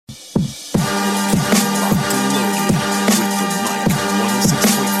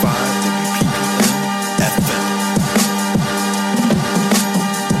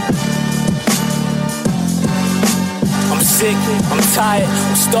tired,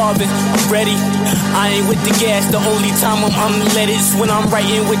 I'm starving, I'm ready. I ain't with the gas, the only time I'm let it's when I'm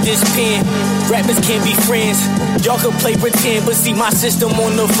writing with this pen. Rappers can't be friends, y'all can play pretend, but see my system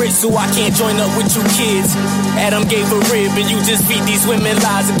on the fritz, so I can't join up with you kids. Adam gave a rib, and you just feed these women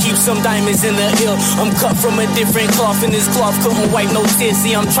lies and keep some diamonds in the ill. I'm cut from a different cloth, and this cloth couldn't wipe no tears.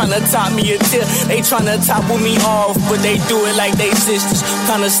 See, I'm trying to top me a tip, they trying to topple me off, but they do it like they sisters,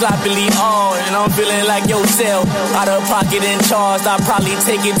 kinda sloppily all, and I'm feeling like yourself, out of pocket and charged. I probably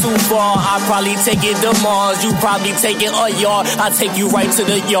take it too far, I probably take it to Mars, you probably take it a yard, I take you right to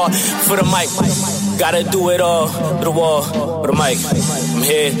the yard for the mic. Gotta do it all for the wall, for the mic. I'm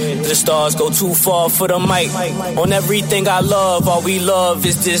here to the stars, go too far for the mic. On everything I love, all we love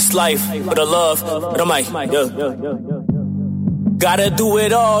is this life. For the love, for the mic. Yeah. Gotta do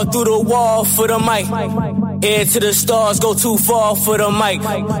it all through the wall for the mic. Head to the stars, go too far for the mic.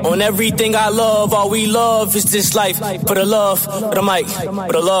 On everything I love, all we love is this life. For the love, for the mic.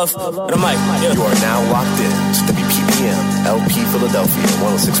 For the love, for the mic. Yeah. You are now locked in to WPPM LP Philadelphia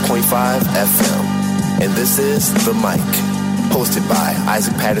 106.5 FM. And this is The Mic, hosted by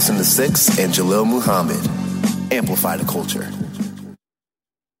Isaac Patterson VI and Jalil Muhammad. Amplify the culture.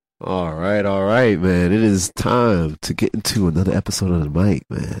 All right, man. It is time to get into another episode of The Mic,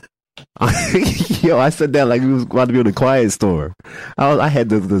 man. Yo, I said that like we was about to be on the Quiet Storm. I had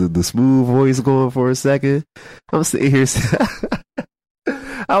the smooth voice going for a second. I'm sitting here.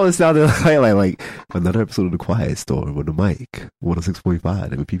 I was sounding like another episode of the Quiet Storm with The Mic 106.5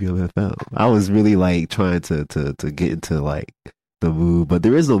 WPPM FM. I was really like trying to get into like the mood, but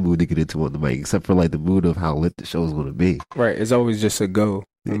there is no mood to get into on The Mic except for like the mood of how lit the show is going to be. Right, it's always just a go.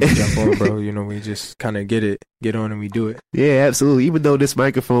 When we jump on, bro, you know, we just kind of get on and we do it. Yeah, absolutely. Even though this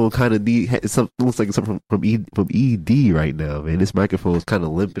microphone kind of looks like something from ED right now, man. This microphone is kind of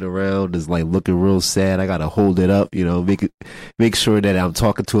limping around, is like looking real sad. I gotta hold it up, you know, make sure that I'm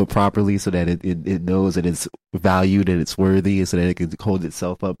talking to it properly so that it knows that it's valued and it's worthy, so that it can hold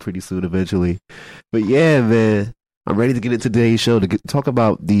itself up pretty soon eventually. But yeah, man, I'm ready to get into today's show to talk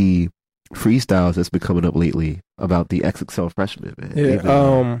about the freestyles that's been coming up lately about the XXL freshman, man.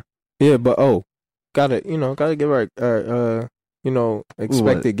 Yeah, but gotta give our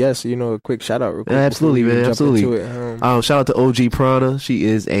expected guest, a quick shout out real quick. Absolutely, man, absolutely. Shout out to OG Prana. She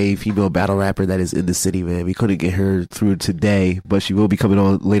is a female battle rapper that is in the city, man. We couldn't get her through today, but she will be coming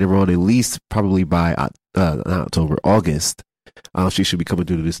on later on, at least probably by August. She should be coming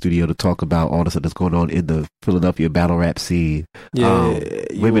through to the studio to talk about all the stuff that's going on in the Philadelphia battle rap scene. Yeah,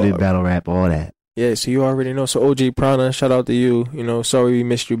 women in battle rap, all that. Yeah, so you already know. So OG Prana, shout out to you. Sorry we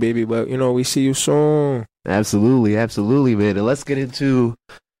missed you, baby, but we see you soon. Absolutely, man. And let's get into.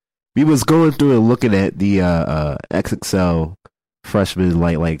 We was going through and looking at the XXL freshman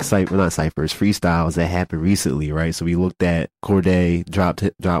not ciphers, freestyles that happened recently, right? So we looked at Corday dropped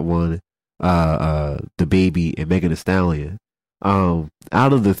one, the Baby and Megan Thee Stallion.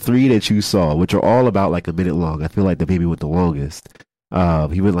 Out of the three that you saw, which are all about like a minute long, I feel like the Baby went the longest.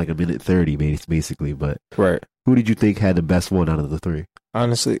 He went like a minute 30 basically, but right. Who did you think had the best one out of the three?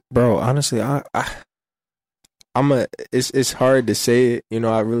 Honestly, it's hard to say it.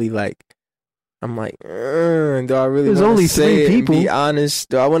 I really like. I'm like, do I really want to say it and be honest?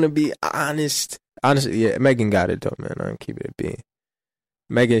 Do I want to be honest? Honestly, yeah, Megan got it though, man. I'm keeping it being.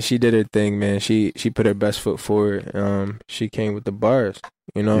 Megan, she did her thing, man. She put her best foot forward. She came with the bars,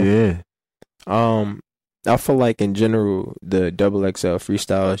 Yeah. I feel like in general the XXL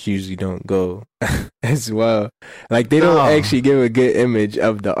freestyles usually don't go as well. Like they don't actually give a good image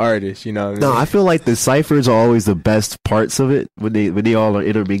of the artist, what I mean? No, I feel like the ciphers are always the best parts of it when they all are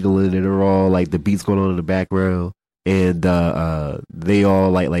intermingling and they're all like the beats going on in the background and they all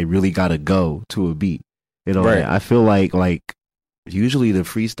like really gotta go to a beat. Right. I feel like usually the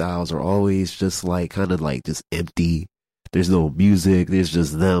freestyles are always just like kind of like just empty. There's no music. There's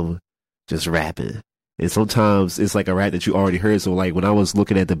just them just rapping. And sometimes it's like a rap that you already heard. So like when I was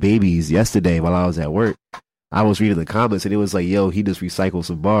looking at the Babies yesterday while I was at work, I was reading the comments and it was like, yo, he just recycled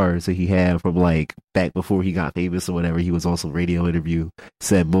some bars that he had from like back before he got famous or whatever. He was on some radio interview,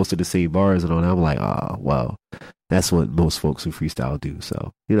 said most of the same bars and all. And I'm like, oh, well, that's what most folks who freestyle do.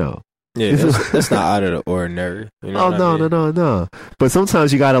 So, Yeah, that's not out of the ordinary. No. But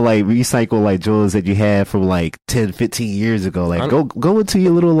sometimes you gotta like recycle like Jones that you had from like 10, 15 years ago. Like go into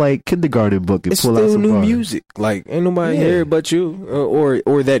your little like kindergarten book and pull out some It's still new bars. Music. Like ain't nobody here but you,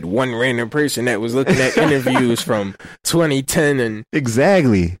 or that one random person that was looking at interviews from 2010 and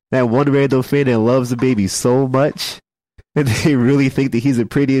exactly that one random fan that loves the Baby so much And they really think that he's the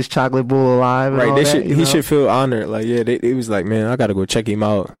prettiest chocolate bull alive. And right. He should feel honored. Like, yeah, they was like, man, I got to go check him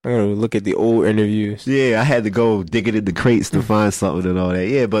out. I'm going to look at the old interviews. Yeah, I had to go digging in the crates to find something and all that.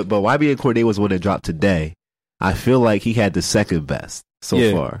 Yeah, but YBN Cordae was one that dropped today. I feel like he had the second best so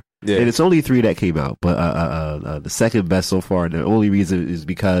far. Yeah. And it's only 3 that came out, but the second best so far. And the only reason is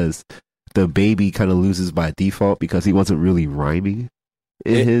because the baby kind of loses by default because he wasn't really rhyming.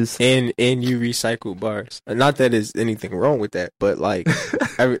 And you recycle bars. Not that there's anything wrong with that, but like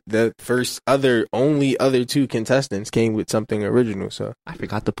the only other 2 contestants came with something original. So I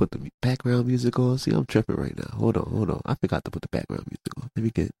forgot to put the background music on. See, I'm tripping right now. Hold on. I forgot to put the background music on. Let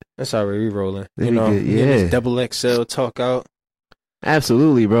me get. That's already re-rolling. This XXL talk out.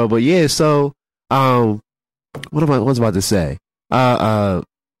 Absolutely, bro. But yeah, so what was I about to say?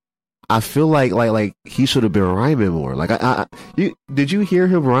 I feel like he should have been rhyming more. Like did you hear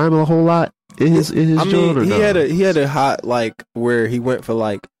him rhyme a whole lot in his joint or no? He had a hot like where he went for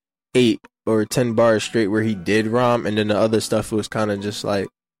like 8 or 10 bars straight where he did rhyme, and then the other stuff was kind of just like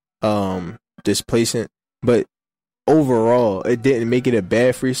displacement. But overall, it didn't make it a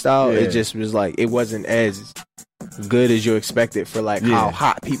bad freestyle. Yeah. It just was like it wasn't as good as you expected for like how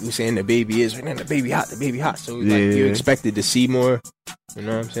hot people saying the baby is. And the baby hot. So like you expected to see more. You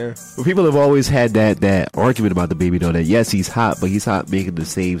know what I'm saying? Well, people have always had that argument about the baby though, that yes, he's hot, but he's hot making the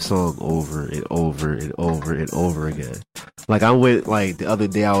same song over and over and over and over again. Like I went like the other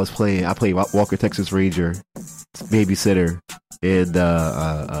day I played Walker Texas Ranger, Babysitter, and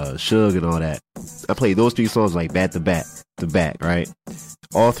Suge and all that. I played those 3 songs like back to back, right?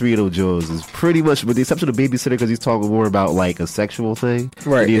 All 3 of those Joes is pretty much, with the exception of Babysitter, because he's talking more about like a sexual thing,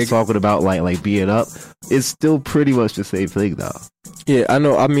 right? And he's talking about like being up. It's still pretty much the same thing though. Yeah, I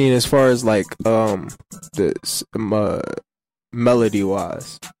know. I mean, as far as like melody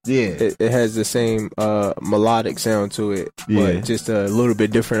wise, it has the same melodic sound to it, but just a little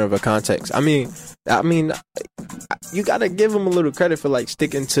bit different of a context. I mean, you gotta give him a little credit for like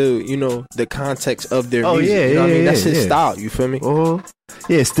sticking to the context of their music. That's his style. You feel me?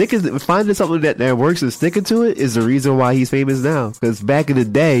 Yeah, finding something that works and sticking to it is the reason why he's famous now. Because back in the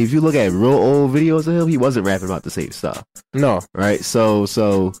day, if you look at real old videos of him, he wasn't rapping about the same stuff. No, right? So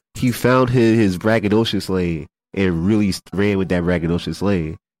he found his braggadocious lane and really ran with that braggadocious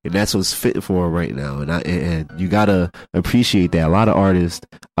lane, and that's what's fitting for him right now. And you gotta appreciate that. A lot of artists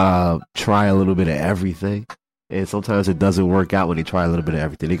try a little bit of everything, and sometimes it doesn't work out when they try a little bit of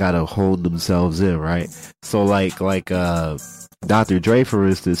everything. They gotta hold themselves in, right? So like Dr. Dre, for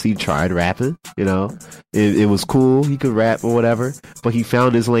instance, he tried rapping, it was cool, he could rap or whatever, but he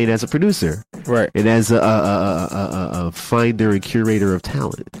found his lane as a producer, right? And as a finder and curator of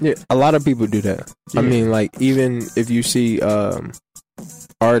talent. Yeah, a lot of people do that. Yeah. I mean, like, even if you see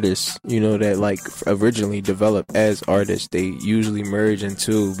artists, that like originally developed as artists, they usually merge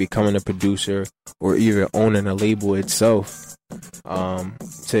into becoming a producer or even owning a label itself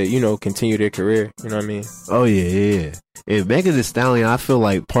to continue their career. You know what I mean? Oh yeah. And Megan Thee Stallion, I feel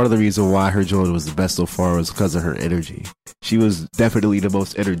like part of the reason why her joint was the best so far was because of her energy. She was definitely the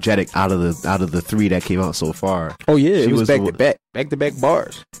most energetic out of the 3 that came out so far. Oh yeah, it was back to back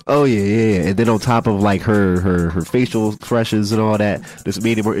bars. Oh yeah. And then on top of like her facial expressions and all that, this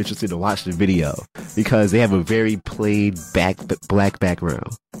made it more interesting to watch the video because they have a very plain black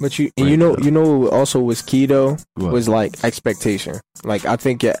background. But also was key though was like expectation. Like I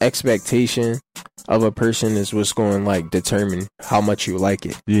think your expectation of a person is what's going to like determine how much you like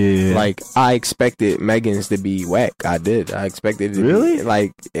it. Yeah. Like I expected Megan's to be whack. I did. I expected it to be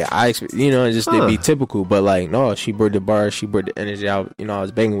like to be typical. But like no, she brought the bars, she brought the energy out. I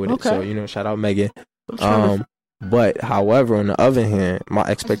was banging with it. So shout out Megan. But however, on the other hand, my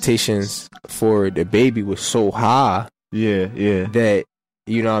expectations for the baby was so high. Yeah. That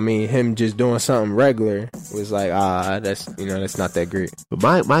him just doing something regular was like, that's not that great.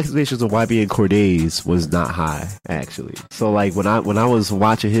 But my expectations of YBN Cordae's was not high, actually. So like when I was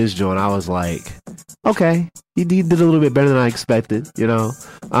watching his joint, I was like, okay, he did a little bit better than I expected,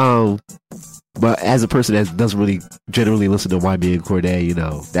 But as a person that doesn't really generally listen to YBN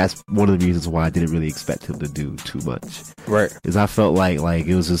Cordae, that's one of the reasons why I didn't really expect him to do too much. Right. Because I felt like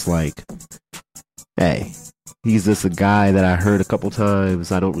it was just like, hey, he's just a guy that I heard a couple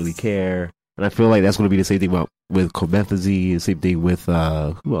times. I don't really care. And I feel like that's going to be the same thing with Comethazine, same thing with,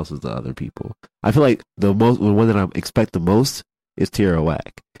 who else is the other people? I feel like the one that I expect the most is Tierra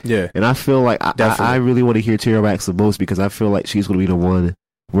Whack. Yeah. And I feel like I really want to hear Tierra Whack the most because I feel like she's going to be the one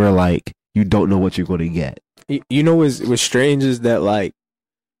where like you don't know what you're going to get. What's strange is that like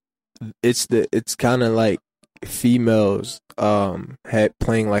it's kind of like females had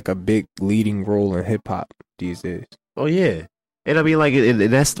playing like a big leading role in hip hop these days. Oh yeah, and I mean like, and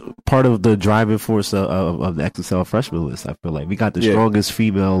that's part of the driving force of the XXL freshman list. I feel like we got the strongest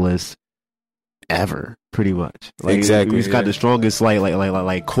female list ever, pretty much. Like, exactly, we've got the strongest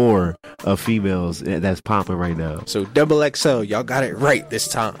like core of females that's popping right now. So XXL, y'all got it right this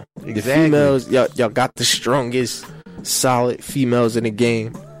time. Exactly. The females, y'all got the strongest, solid females in the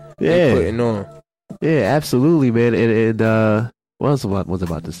game. Yeah, putting on. Yeah, absolutely, man. And what else was I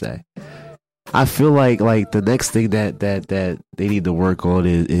about to say? I feel like the next thing that they need to work on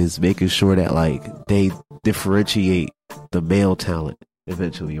is making sure that like they differentiate the male talent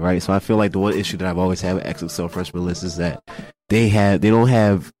eventually, right? So I feel like the one issue that I've always had with XXL freshman list is that they don't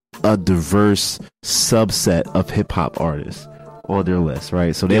have a diverse subset of hip hop artists on their list,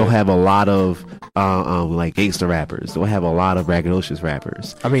 right? So they don't have a lot of like gangster rappers. They'll have a lot of braggadocious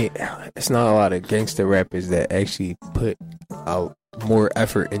rappers. I mean, it's not a lot of gangster rappers that actually put out more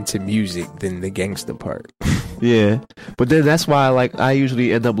effort into music than the gangster part. Yeah, but then that's why like I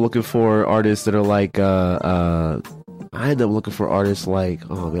usually end up looking for artists that are like I end up looking for artists like,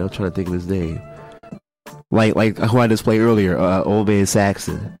 oh man, I'm trying to think of his name. Like who I just played earlier, Old Man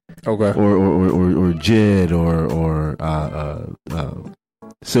Saxon. Okay. Or Jid or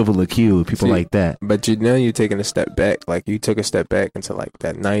Silver LaQ, people like that. But you're taking a step back. Like you took a step back into like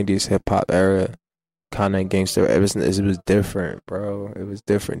that 90s hip hop era kind of gangster. It was different, bro. It was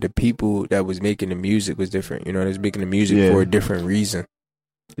different. The people that was making the music was different. You know, they was making the music for a different reason.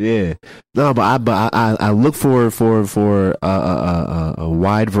 Yeah, no, but I look for a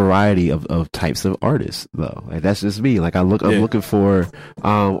wide variety of types of artists though. Like that's just me. Like I'm looking for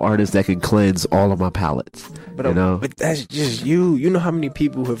artists that can cleanse all of my palettes. But you know, but that's just you. You know how many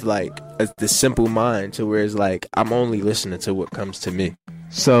people have like the simple mind to where it's like I'm only listening to what comes to me.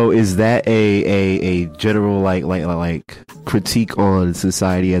 So is that a general like critique on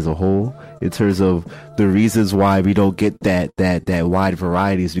society as a whole in terms of the reasons why we don't get that wide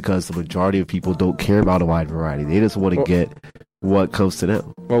variety is because the majority of people don't care about a wide variety. They just want to get what comes to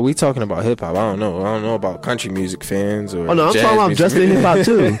them. Well, we talking about hip hop. I don't know about country music fans or. Oh no, I'm talking about just in hip hop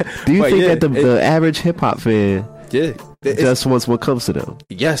too. Do you think that the average hip hop fan? Yeah. Just wants what comes to them.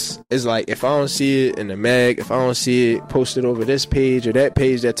 Yes. It's like if I don't see it in the mag, if I don't see it posted over this page or that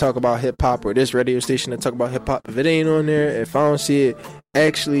page that talk about hip hop or this radio station that talk about hip hop, if it ain't on there, if I don't see it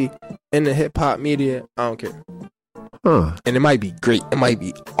actually in the hip hop media, I don't care. Huh. And it might be great. It might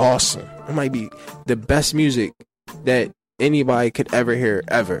be awesome. It might be the best music that anybody could ever hear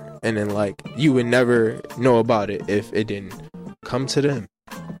ever. And then like you would never know about it if it didn't come to them.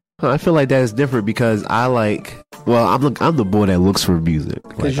 I feel like that is different because I'm the boy that looks for music.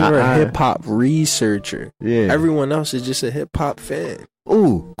 Because you're a hip hop researcher. Yeah. Everyone else is just a hip hop fan.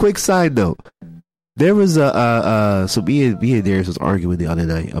 Ooh, quick side note. There was so me and Darius was arguing the other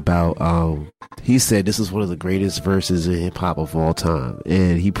night about he said this is one of the greatest verses in hip hop of all time,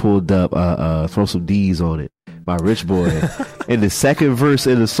 and he pulled up Throw Some D's on It by Rich Boy. And the second verse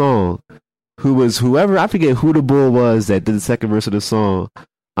in the song, whoever I forget who the bull was that did the second verse of the song.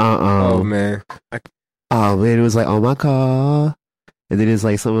 Oh man, it was like on my car, and then it's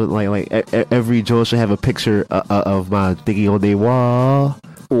like someone like every joint should have a picture of my thingy on their wall.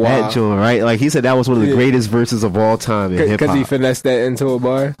 Wow. That joint, right? Like he said that was one of the greatest verses of all time in hip hop. Because he finessed that into a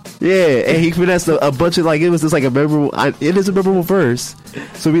bar. Yeah, and he finessed a bunch of like it was just like a memorable. It is a memorable verse.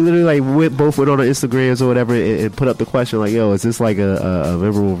 So we literally like both went on our Instagrams or whatever and put up the question like, "Yo, is this like a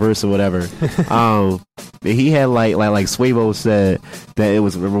memorable verse or whatever?" And he had like Swaybo said that it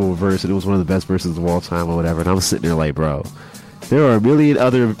was a memorable verse and it was one of the best verses of all time or whatever. And I was sitting there like, bro, there are a million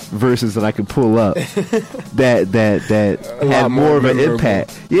other verses that I could pull up that had more of an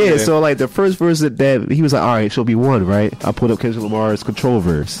impact. Yeah, so like the first verse that he was like, all right, she'll be one, right? I pulled up Kendrick Lamar's Control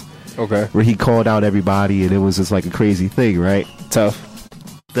verse. Okay. Where he called out everybody and it was just like a crazy thing, right? Tough.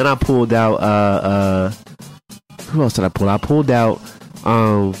 Then I pulled out who else did I pull? I pulled out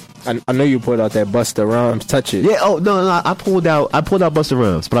I know you pulled out that Busta Rhymes Touch It. Yeah, no, I pulled out Busta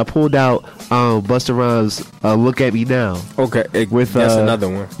Rhymes, but I pulled out Busta Rhymes Look At Me Now. Okay, that's another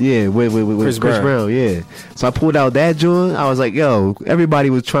one. Yeah, with Chris Brown, yeah. So I pulled out that joint. I was like, yo, everybody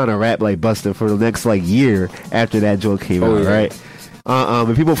was trying to rap like Busta for the next like year after that joint came out, right?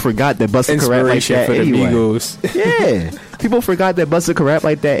 And people forgot that Busta could rap like that for the anyway. Migos. Yeah, people forgot that Busta could rap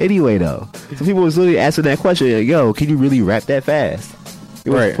like that anyway, though. So people was literally asking that question, like, yo, can you really rap that fast? It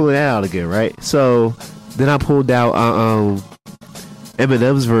was pulling that out again, right? So then I pulled out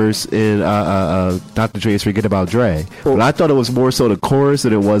Eminem's verse in Dr. Dre's Forget About Dre. But I thought it was more so the chorus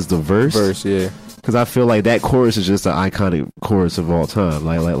than it was the verse. Yeah. Because I feel like that chorus is just an iconic chorus of all time.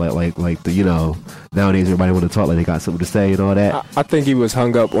 Like the, you know, nowadays everybody want to talk like they got something to say and all that. I think he was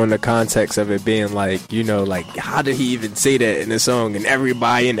hung up on the context of it being like, you know, like how did he even say that in the song and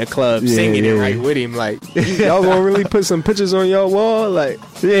everybody in the club singing it right with him? Like, y'all gonna really put some pictures on your wall? Like,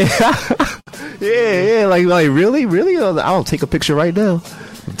 yeah, like really, I'll take a picture right now.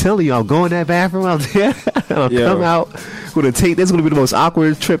 I'm telling you, I'll go in that bathroom out there. I'll come out. Gonna take. That's gonna be the most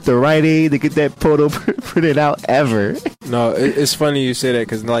awkward trip to Rite Aid to get that photo printed out ever. No, it's funny you say that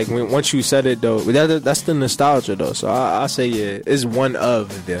because like once you said it though, that's the nostalgia though. So I say it's one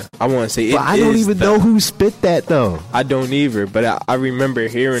of the. I want to say it. But I don't even know who spit that though. I don't either, but I remember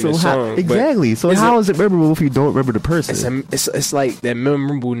hearing the song. Exactly. So how is it memorable if you don't remember the person? It's like that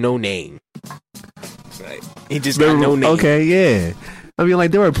memorable no name. Like, he just got no name. Okay, yeah. I mean,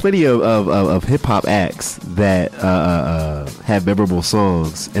 like, there are plenty of hip-hop acts that have memorable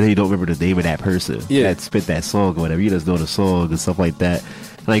songs, and then you don't remember the name of that person that spit that song or whatever. You just know the song and stuff like that.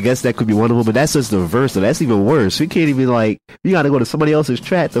 And I guess that could be one of them, but that's just the verse, so that's even worse. You can't even, like, you got to go to somebody else's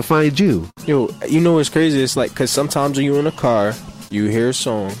track to find you. Yo, you know what's crazy? It's like, because sometimes when you're in a car, you hear a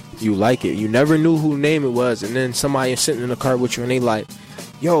song, you like it, you never knew whose name it was, and then somebody is sitting in the car with you, and they like,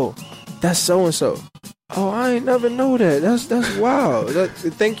 yo, that's so-and-so. Oh, I ain't never know that. That's wild.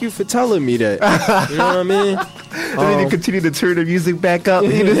 Thank you for telling me that. You know what I mean? And then you continue to turn the music back up.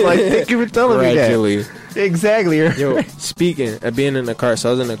 And you just like, thank you for telling me that. Exactly. Yo, speaking of being in the car, so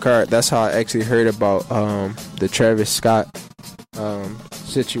I was in the car. That's how I actually heard about the Travis Scott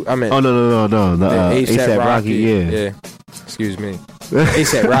situation. I mean, oh no, the A$AP Rocky. Yeah. Excuse me.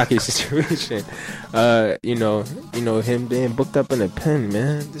 A$AP Rocky situation. You know him being booked up in a pen,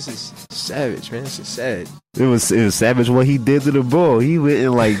 man. This is savage, man. This is sad. It was savage what he did to the bull. He went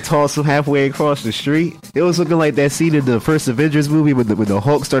and like tossed him halfway across the street. It was looking like that scene in the first Avengers movie when the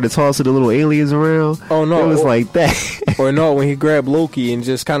Hulk started tossing the little aliens around. Oh no, it was like that. Or no, when he grabbed Loki and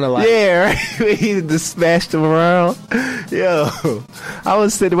just kind of like right. He just smashed him around. Yo, I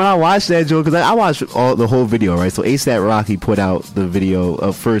was sitting when I watched that joke because I watched the whole video, right? So A$AP Rocky put out the video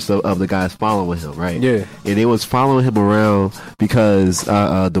of the guys following him, right? Yeah, and they was following him around because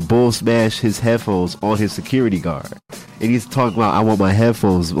the bull smashed his headphones on his security guard, and he's talking about I want my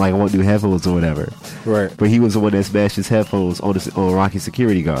headphones, like I want new headphones or whatever. Right. But he was the one that smashed his headphones on Rocky's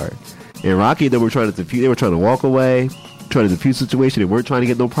security guard, and Rocky and them were trying to defuse. They were trying to walk away, trying to defuse the situation. They weren't trying to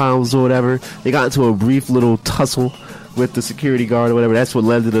get no problems or whatever. They got into a brief little tussle with the security guard or whatever. That's what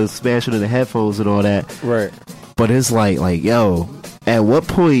led to the smashing of the headphones and all that. Right. But it's like yo, at what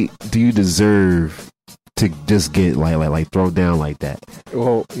point do you deserve to just get like thrown down like that?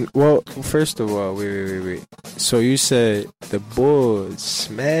 Well, first of all, wait. So you said the bull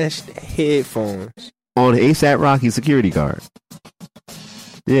smashed headphones on A$AP Rocky's security guard.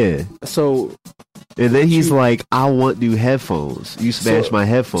 Yeah. So, and then he's like, "I want new headphones. You smashed my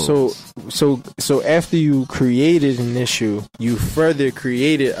headphones." So after you created an issue, you further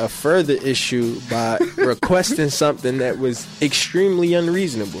created a further issue by requesting something that was extremely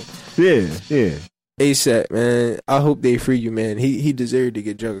unreasonable. Yeah. A$AP, man, I hope they free you, man. He deserved to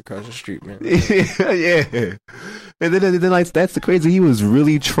get drugged across the street, man. Yeah. And then like that's the crazy. He was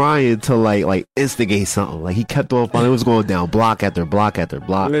really trying to like instigate something. Like he kept on following. It was going down block after block after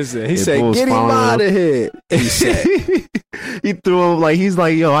block. Listen, he said, "Get him out of here." He said, he threw him like he's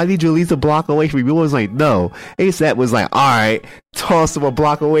like, "Yo, I need you at least a block away from me." He was like, "No." A$AP was like, "All right," tossed him a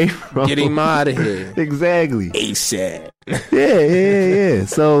block away from Get him out of here. Exactly. A$AP. Yeah.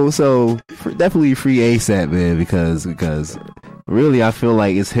 So definitely free A$AP, man, because really I feel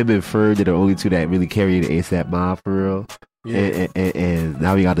like it's him and Ferg that are only two that really carry the A$AP mob for real. Yeah. And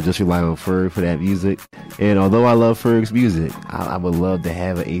now we got to just rely on Ferg for that music. And although I love Ferg's music, I would love to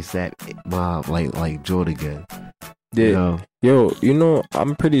have an A$AP mob like join again. Yeah. You know? Yo,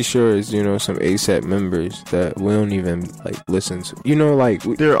 I'm pretty sure it's, some A$AP members that we don't even, listen to.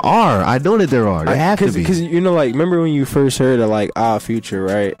 There are. I know that there are. There have to be. Because, remember when you first heard of, Odd Future,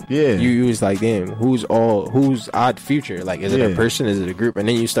 right? Yeah. You was like, damn, who's Odd Future? Like, is it a person? Is it a group? And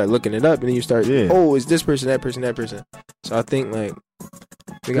then you start looking it up, and then you start, is this person, that person, that person? So I think,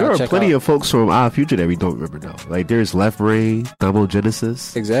 there are plenty of folks from Odd Future that we don't remember, though. Like, there's Left Brain,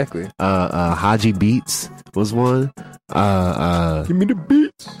 Thermogenesis. Exactly. Haji Beats was one. Give me the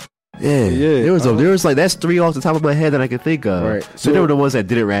beats. Yeah. There was that's three off the top of my head that I can think of. Right. So they were the ones that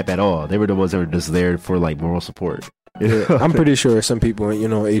didn't rap at all. They were the ones that were just there for moral support. Yeah, I'm pretty sure some people,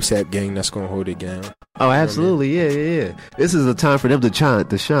 A$AP gang that's gonna hold it down. Oh, absolutely, yeah. This is a time for them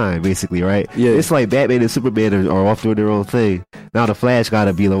to shine, basically, right? Yeah. It's like Batman and Superman are off doing their own thing. Now the Flash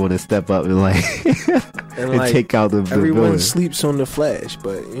gotta be the one to step up and and like, take out the everyone villain. sleeps on the Flash,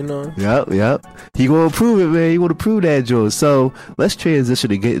 but you know. Yep. He gonna prove it, man. He gonna prove that, Joe. So let's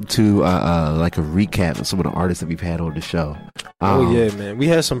transition and get into like a recap of some of the artists that we've had on the show. Oh yeah, man. We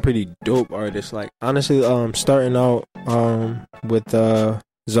had some pretty dope artists. Like honestly, starting out with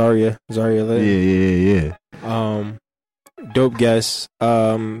Zaria Lynn. Yeah. Dope guests.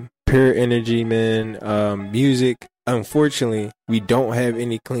 Pure energy, man. Music. Unfortunately, we don't have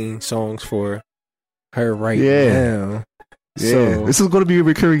any clean songs for her right now. Yeah, so, this is going to be a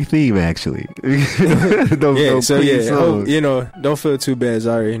recurring theme, actually. Don't feel too bad,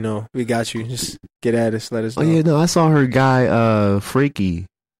 Zaria. You know, we got you. Just get at us. Let us know. Oh yeah, no, I saw her guy, Frankie,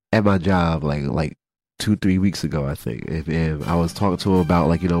 at my job like 2-3 weeks ago, I think. And I was talking to him about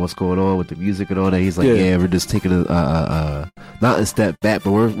like, you know, what's going on with the music and all that. He's like, yeah we're just taking not a step back,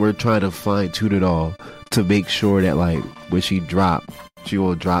 but we're trying to fine tune it all to make sure that like when she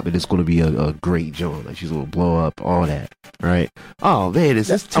will drop and it's going to be a great joint. Like she's going to blow up, all that, right? Oh man, is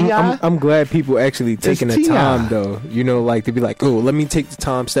this T.I.? I'm glad people actually taking the time though. You know, like to be like, oh, let me take the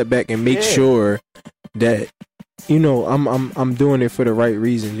time, step back, and make sure that you know I'm doing it for the right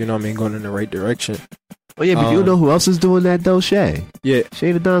reasons. You know what I mean? Going in the right direction. Oh yeah, but you know who else is doing that though? Shay. Yeah,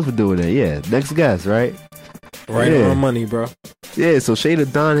 Shay the Don's been doing that. Yeah, next guest, right? Right on money, bro. Yeah, so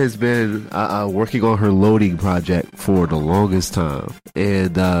Shayna Dawn has been working on her loading project for the longest time,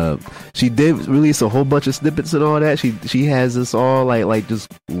 and she did release a whole bunch of snippets and all that. She has us all like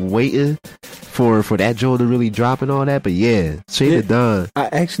just waiting for that joint to really drop and all that. But yeah, Shayna Dawn. I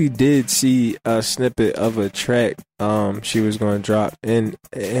actually did see a snippet of a track she was going to drop, and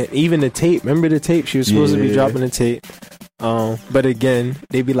even the tape. Remember the tape? She was supposed to be dropping the tape. But again,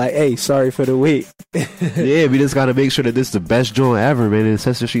 they be like, "Hey, sorry for the wait." Yeah, we just gotta make sure that this is the best joint ever, man. And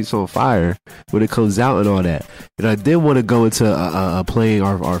Sesame Street's on fire when it comes out and all that. And I did want to go into playing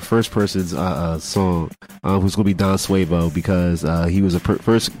our first person's song, who's gonna be Don Suevo, because he was the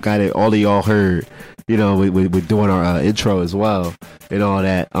first guy that all of y'all heard, you know, with doing our intro as well and all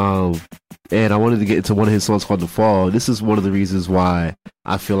that. And I wanted to get into one of his songs called The Fall. This is one of the reasons why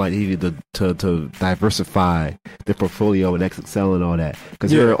I feel like he needed to diversify the portfolio and XXL and all that.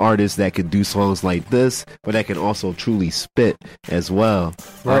 Because there are artists that can do songs like this, but that can also truly spit as well.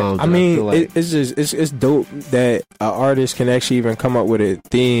 Right. I mean, it's dope that an artist can actually even come up with a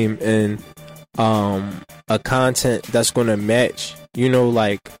theme and a content that's going to match, you know,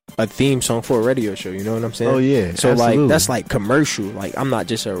 like a theme song for a radio show. You know what I'm saying? Oh yeah. So absolutely. like that's like commercial. Like I'm not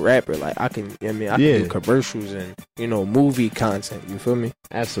just a rapper. Like I can do commercials and, you know, movie content. You feel me?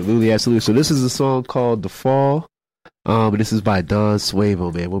 Absolutely. So this is a song called The Fall. This is by Don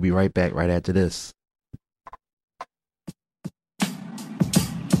Suevo, man. We'll be right back right after this.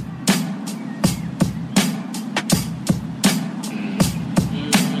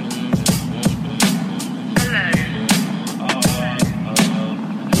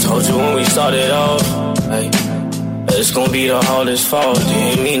 Told you when we started off, hey, it's gonna be the hardest fall.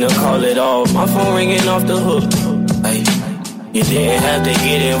 Didn't mean to call it off. My phone ringing off the hook, hey. You didn't have to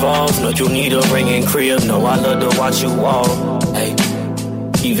get involved. No, you need a ringing crib. No, I love to watch you walk, hey.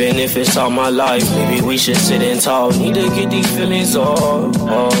 Even if it's all my life, maybe we should sit and talk. Need to get these feelings off,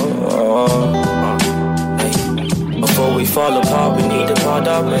 Before we fall apart, we need to part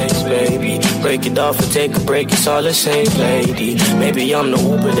our ways, baby. Break it off and take a break, it's all the same, lady. Maybe I'm the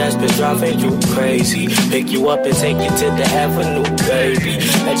Uber that's been driving you crazy. Pick you up and take you to the avenue, baby.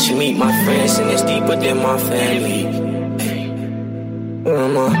 Let you meet my friends and it's deeper than my family. I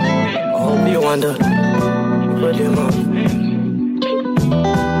hope you wonder, but you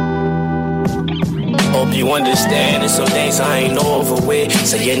hope you understand there's some things I ain't over with.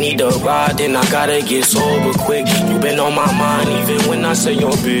 Say you need a ride, then I gotta get sober quick. You been on my mind even when I say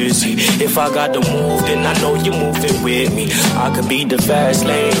you're busy. If I got to move, then I know you're moving with me. I could be the fast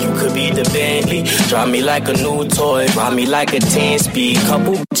lane, you could be the Bentley. Drive me like a new toy, ride me like a 10-speed.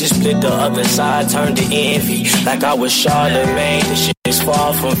 Couple just split the other side, turned to envy. Like I was Charlemagne, this shit is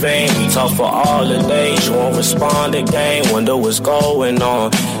far from vain. We talk for all the days, you won't respond again. Wonder what's going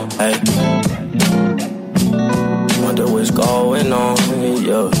on, hey. Wonder what's going on,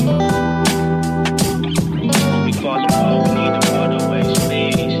 yeah. We fall apart, we need to part our ways,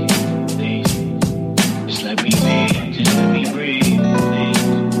 please. Just let me be, just let me breathe,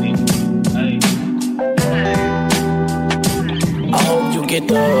 please. Hey. I hope you get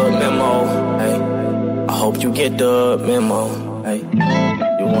the memo, hey. I hope you get the memo, hey.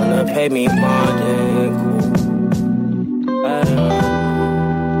 You wanna pay me more than cool, hey.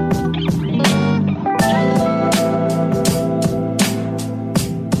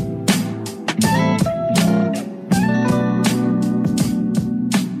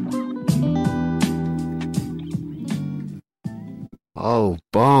 Oh,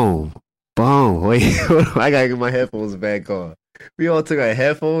 boom. Wait, I gotta get my headphones back on. We all took our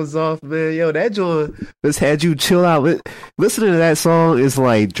headphones off, man. Yo, that joint just had you chill out. Listening to that song is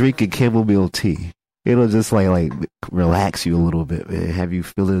like drinking chamomile tea. It'll just like relax you a little bit, man. Have you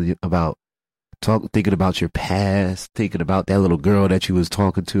feeling about thinking about your past, thinking about that little girl that you was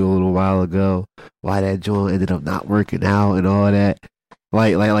talking to a little while ago, why that joint ended up not working out and all that.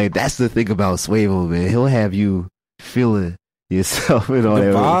 Like that's the thing about Suevo, man. He'll have you feeling yourself and all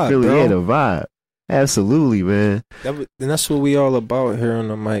that. Vibe, yeah, the vibe. Absolutely, man. And that's what we all about here on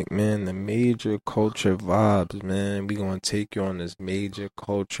the mic, man. The major culture vibes, man. We gonna take you on this major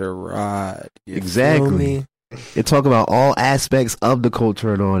culture ride. Exactly. It talk about all aspects of the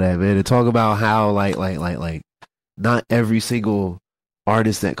culture and all that, man. It talk about how like not every single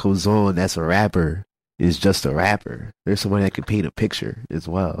artist that goes on that's a rapper is just a rapper. There's somebody that can paint a picture as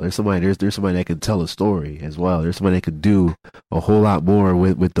well. There's somebody that can tell a story as well. There's somebody that can do a whole lot more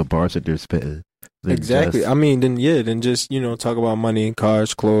with the bars that they're spitting. Exactly. Then just, talk about money,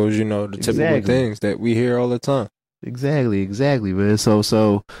 cars, clothes, the typical things that we hear all the time. Exactly, man. So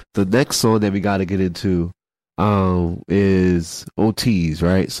the next song that we got to get into is OTs,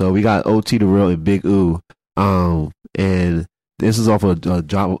 right? So we got OT the Real and Big Ooh. And this is off a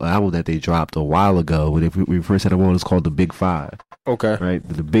album that they dropped a while ago. When we first had a one, it's called The Big Five. Okay. Right?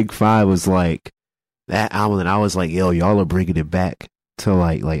 The Big Five was like that album, and I was like, yo, y'all are bringing it back to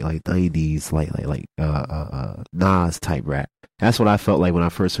like 90s, like Nas type rap. That's what I felt like when I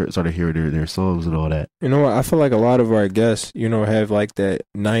first started hearing their songs and all that. You know what? I feel like a lot of our guests, have like that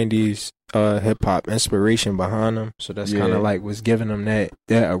 90s hip hop inspiration behind them. So that's kind of like what's giving them that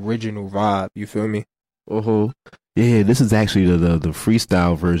original vibe. You feel me? Yeah, this is actually the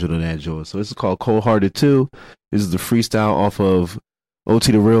freestyle version of that joint. So this is called Cold Hearted 2. This is the freestyle off of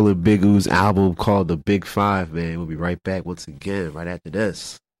OT the Real and Big Oo's album called The Big Five, man. We'll be right back once again, right after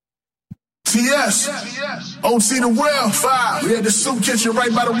this. TS, OT the Real 5. We had the soup kitchen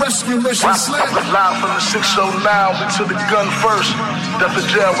right by the rescue mission. Slim. Live from the 609 until the gun first. Death or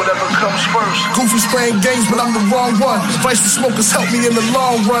jail, whatever comes first. Goofy spraying games, but I'm the wrong one. Vice the smokers help me in the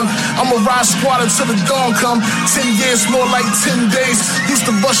long run. I'ma ride squad until the dawn come. 10 years, more like 10 days. Used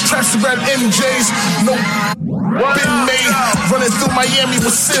to bust traps to grab MJs. No. Been made, running through Miami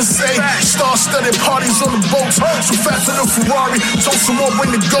with Sensei. Star-studded parties on the boats. So faster than Ferrari, toast some more,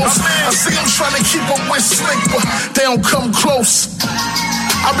 bring the ghost. I see them trying to keep up with Slick, but they don't come close.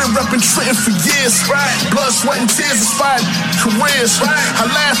 I've been repping Trenton for years. Blood, sweat, and tears inspired careers. I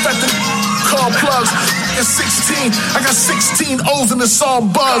laugh at the call plugs. At 16, I got 16 O's and it's all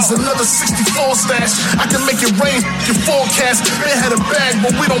buzz. Another 64 stash. I can make it rain, your forecast. They had a bag,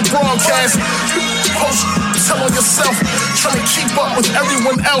 but we don't broadcast. Post, tell on yourself. Trying to keep up with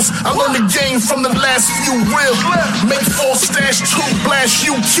everyone else. I learned the game from the last few real. Make 4 stash, 2 blast,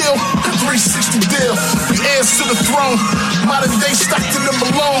 you kill. 360 deal. The heirs to the throne. Modern day Stockton and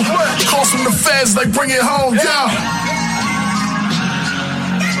Malone. Calls from the feds like bring it home, yeah.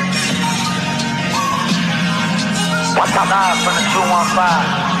 Watch out live from the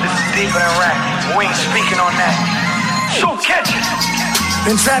 215. This is deeper than rap. We ain't speaking on that. So catch it.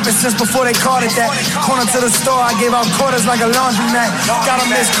 Been trapping since before they called it that. Corner to the store, I gave out quarters like a laundromat. Got a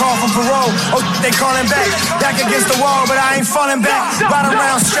missed call from parole. Oh, they calling back. Back against the wall, but I ain't falling back. Ride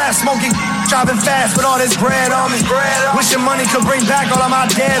around strapped, smoking, driving fast with all this bread on me. Wishing money could bring back all of my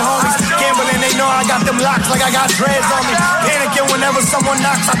dead homies. Gambling, they know I got them locks like I got dreads on me. Panicking whenever someone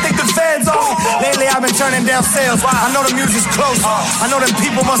knocks, I think the feds on me. Lately I've been turning down sales. I know the music's close. I know them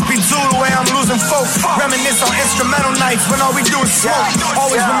people must be due the way I'm losing folk. Reminisce on instrumental nights when all we do is smoke.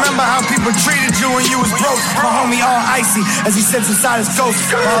 Always remember how people treated you when you was broke. My homie all icy as he sits inside his ghost.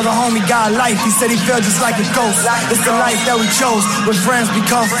 My other homie got life, he said he felt just like a ghost. It's the life that we chose, when friends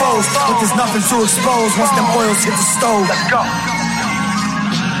become foes. But there's nothing to expose once them oils hit the stove. Let's go.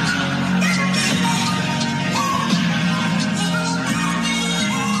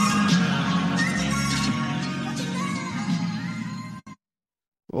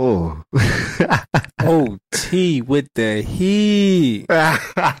 Oh. OT with the heat.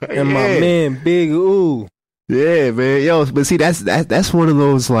 And my man Big Ooh. Yeah, man. Yo, but see, that's one of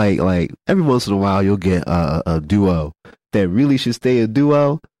those like every once in a while you'll get a duo that really should stay a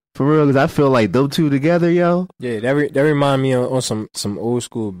duo for real. Because I feel like them two together, yo. Yeah, that remind me on some old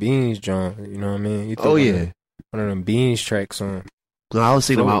school Beans, John. You know what I mean? One of them Beans tracks on. No, I was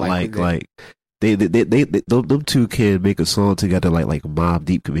thinking about like. They them two can make a song together like Mobb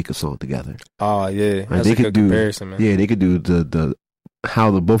Deep can make a song together. Oh yeah, that's a good comparison, man. Yeah, they could do the how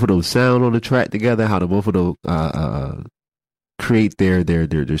the both of them sound on the track together, how the both of them create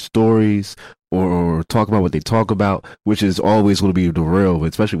their stories or talk about what they talk about, which is always going to be the real, but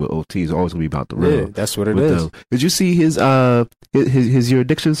especially with OT, it's always going to be about the real. Yeah, that's what it is. Them. Did you see his Your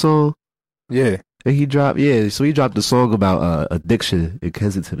Addiction song? Yeah. And he dropped the song about addiction and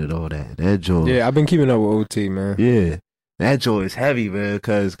Kensington and all that. That joint. Yeah, I've been keeping up with OT, man. Yeah. That joint is heavy, man,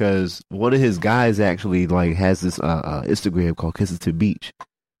 because one of his guys actually like has this Instagram called Kensington Beach,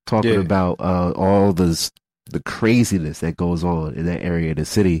 talking about all the craziness that goes on in that area of the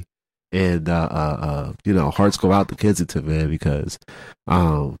city, and hearts go out to Kensington, man, because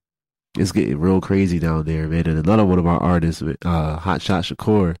it's getting real crazy down there, man. And another one of our artists, Hot Shot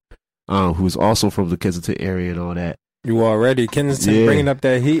Shakur, who's also from the Kensington area and all that. You already Kensington bringing up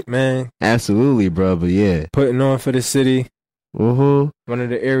that heat, man. Absolutely, bro. But yeah, putting on for the city. One of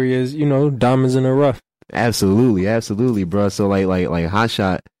the areas, diamonds in the rough. Absolutely, bro. So like Hot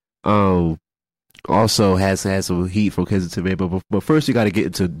Shot, also has some heat from Kensington, man. But first you got to get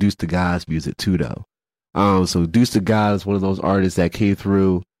into Deuce the God's music too, though. So Deuce the God is one of those artists that came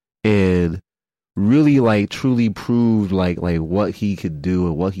through and really like truly proved like what he could do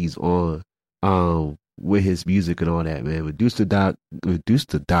and what he's on. With his music and all that, man. When Deuce the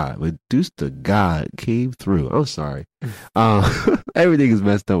God came through. I'm sorry. Everything is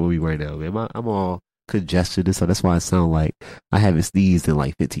messed up with me right now, man. I'm all congested and so that's why I sound like I haven't sneezed in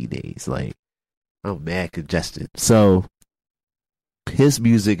like 15 days. Like, I'm mad congested. So his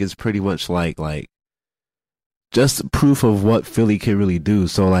music is pretty much like just proof of what Philly can really do.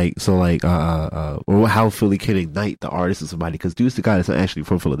 Or how Philly can ignite the artist of somebody. Because Deuce the God is not actually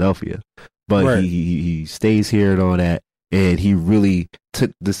from Philadelphia. But he stays here and all that, and he really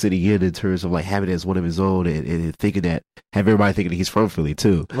took the city in terms of like having it as one of his own, and thinking that have everybody thinking that he's from Philly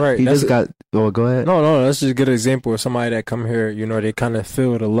too. Right. He just got. Oh, go ahead. No, that's just a good example of somebody that come here. They kind of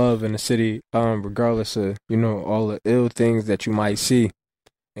feel the love in the city, regardless of all the ill things that you might see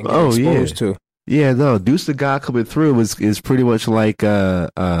and get exposed to. Yeah, no, Deuce the God coming through is pretty much like when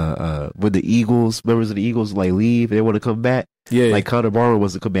the Eagles, members of the Eagles like leave, they want to come back. Yeah, like Connor Barber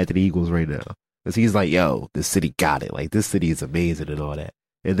wants to come back to the Eagles right now because he's like, yo, this city got it. Like this city is amazing and all that.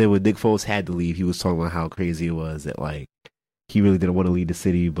 And then when Nick Foles had to leave, he was talking about how crazy it was that like he really didn't want to leave the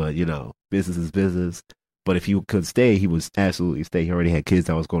city, but business is business. But if he could stay, he would absolutely stay. He already had kids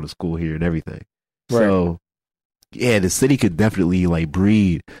that was going to school here and everything. Right. So yeah, the city could definitely like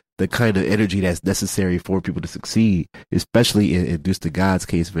breed the kind of energy that's necessary for people to succeed, especially in Deuce the God's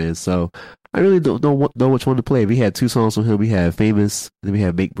case, man. So I really don't know which one to play. We had two songs from him. We had Famous, then we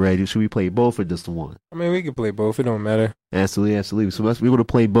had Make Bread. Should we play both or just the one? I mean, we can play both. It don't matter. Absolutely. So we're going to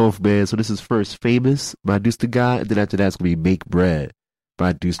play both, man. So this is first Famous by Deuce the God, and then after that's going to be Make Bread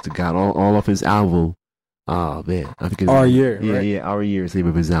by Deuce the God, all off his album. Oh, man. I think Our Year, yeah, right? Yeah, Our Year is the name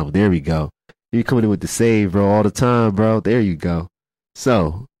of his album. There we go. You're coming in with the save, bro, all the time, bro. There you go.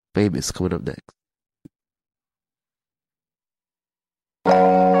 So, Famous coming up next.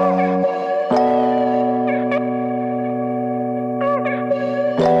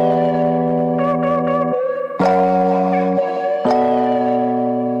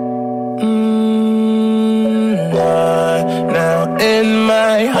 Now in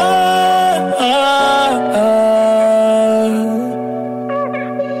my heart.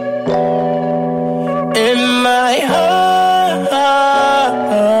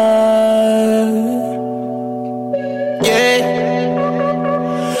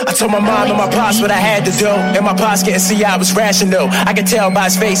 Told my mom and my pops what I had to do, and my pops couldn't see I was rational. I could tell by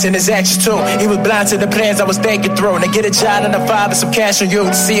his face and his actions too. He was blind to the plans I was thinking through. Now get a job and a 5 and some cash on you.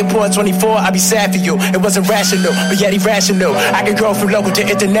 To see it pour 24, I'd be sad for you. It wasn't rational, but yet irrational. I could go from local to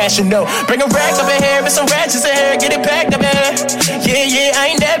international. Bring a rack up in here and some ratchets in here. Get it packed up in here. Yeah,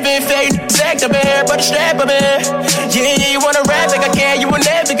 I ain't never been fake. Sacked up in here, but the strap up in here. Yeah, you wanna rap like I can. You will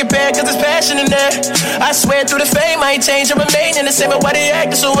never compare, cause there's passion in there. I swear through the fame I ain't changed. I remain in the same, but why they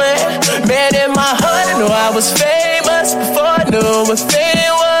acting so weird? Man, in my heart, I knew I was famous before I knew what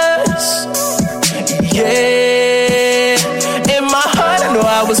fame was. Yeah, in my heart, I knew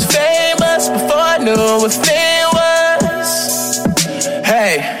I was famous before I knew what fame was.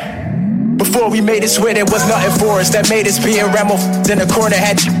 Hey. Before we made it swear there was nothing for us. That made us be around more in the corner.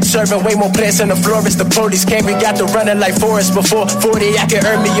 Had serving way more plants on the floor as the police came. We got to running like Forrest. Before 40 I could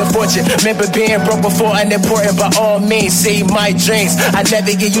earn me a fortune. Remember being broke before unimportant. By all means, see my dreams. I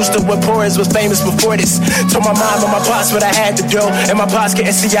never get used to what Porras was famous before this. Told my mom and my pops what I had to do, and my pops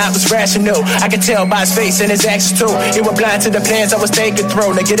couldn't see I was rational. I could tell by his face and his actions too. He was blind to the plans I was taking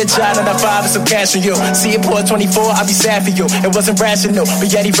through. Now get a job and a 5 and some cash on you. See it pour 24, I'll be sad for you. It wasn't rational, but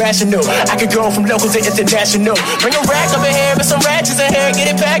yet irrational. I could go go from local to international. Bring a rack up in here, but some ratchets in here, get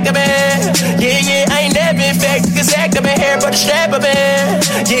it packed up in here. Yeah, I ain't never been fake, cause act up in here, but the strap up in here.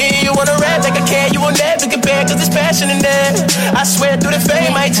 Yeah, you wanna rap like I can, you will never compare, cause it's passion in there. I swear through the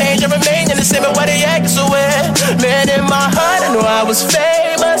fame, I change and remain in the same, but why they acting so weird? Man, in my heart, I knew I was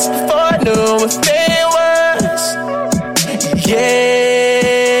famous before I knew what fame was.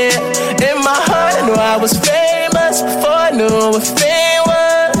 Yeah, in my heart, I knew I was famous before I knew what fame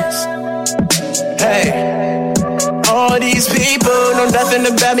was. Hey. All these people know nothing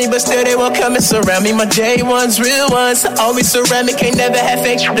about me, but still they won't come and surround me. My day ones, real ones, always surround me. Can't never have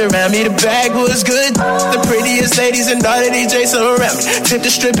fake shit around me. The bag was good, the prettiest ladies and all the DJs around me. Tip the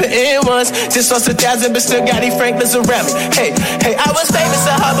stripper in once, just lost 1,000, but still got these Franklins around me. Hey, I was famous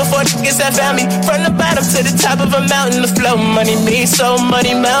so hard before niggas that found me. From the bottom to the top of a mountain, the flow money means so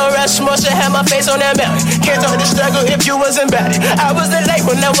money. Mount Rushmore should have my face on that mountain. Can't talk the struggle if you wasn't about it. I was the light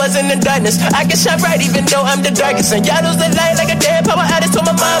when I was in the darkness. I can shine bright even though I'm the darkest. And y'all lose the light like a dead power outage. Told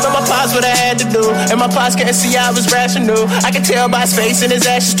my mom and my pops what I had to do. And my pops couldn't see I was rational. I could tell by his face and his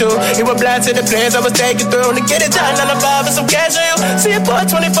actions too. He was blind to the plans I was taking through. To get a job 9 to 5 and some cash on you. See it for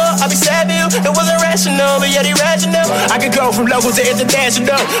 24, I'll be savvy you. It wasn't rational, but yet irrational. I could go from local to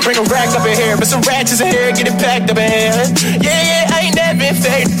international. Bring a rack up in here, but some ratchets in here, get it packed up in here. Yeah, I ain't never been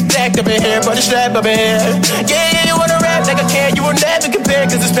fake. Packed up in here, but the strap up in here. Yeah, you wanna rap like I can, you will never compare,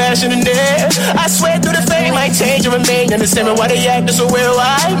 cause it's passion in there. I swear through the fame, I change and remain in the same, why they acting so weird.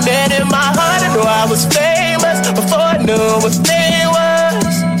 Why? Man, in my heart, I knew I was famous before I knew what fame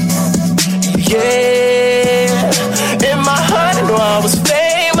was. Yeah, in my heart, I knew I was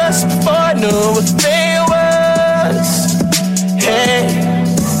famous before I knew what fame was. Hey,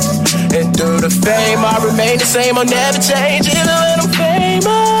 and through the fame, I remain the same, I'll never change, even when I'm famous.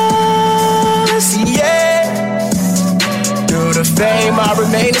 Yeah, through the fame, I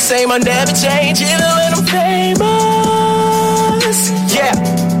remain the same, I'll never change, even when I'm famous. Yeah,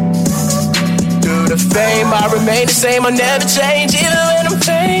 through the fame, I remain the same, I'll never change, even when I'm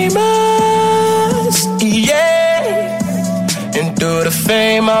famous. Yeah, and through the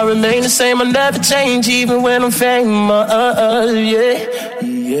fame, I remain the same, I'll never change, even when I'm famous. Yeah.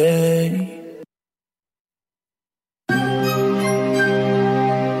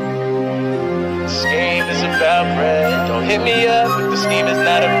 Scheme is about bread. Don't hit me up if the scheme is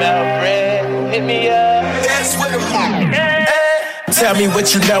not about bread. Don't hit me up. That's what I'm Tell me what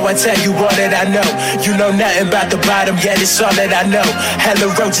you know, I tell you all that I know. You know nothing about the bottom, yet it's all that I know.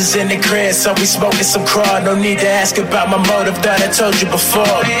 Hella roaches in the crib, so we smoking some craw. No need to ask about my motive, thought I told you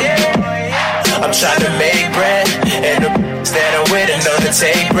before. I'm trying to make bread, and the that I'm with know to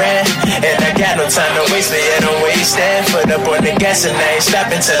take bread. And I got no time to waste, but yeah, don't waste that. Foot up on the gas and I ain't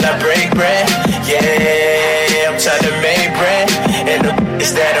stopping till I break bread. Yeah, I'm trying to make bread, and the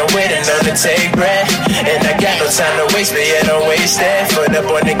that I'm with know to take bread. And I got no time to waste, but yeah, don't waste that. Foot up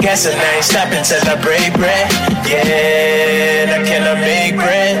on the gas and I ain't stopping till I break bread. Yeah, and I cannot make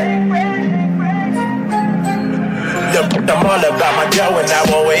bread. I'm all about my dough and I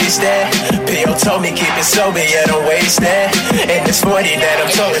won't waste that. P.O. told me keep it sober, yeah, don't waste that. And it's 40 that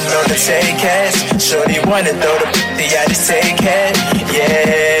I'm toting on the take cash. Shorty wanna throw the I just take head.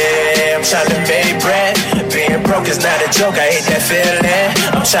 Yeah, I'm trying to make bread. Being broke is not a joke, I hate that feeling.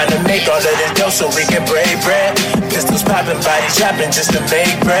 I'm trying to make all of this dough so we can break bread. Pistols popping, bodies dropping just to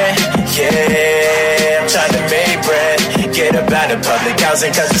make bread. Yeah, I'm trying to make bread. Get up out of public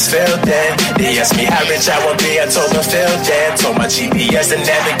housing cause it's filled in. They asked me how rich I would be, I told them filled in. Told my GPS to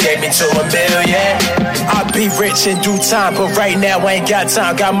navigate me to $1 million. I'll be rich in due time, but right now I ain't got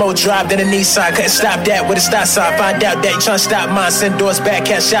time. Got more drive than a Nissan, couldn't stop that with a stop sign. Find out that you tryna stop mine, send doors back,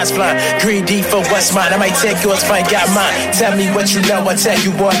 catch shots flying. Greedy for what's mine, I might take yours, find got mine. Tell me what you know, I tell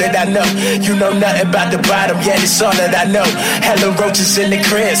you all that I know. You know nothing about the bottom, yeah, it's all that I know. Hella roaches in the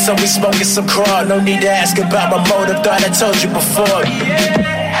crib, so we smoking some craw. No need to ask about my motive, thought I told you before.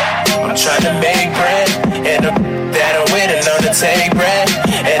 I'm trying to make bread, and that I'm with know to take bread.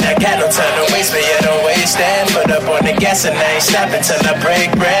 And I got no time to waste, but yeah, don't waste that. Put up on the gas and I ain't stopping till I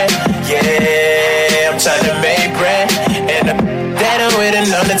break bread. Yeah, I'm trying to make bread, and that I'm with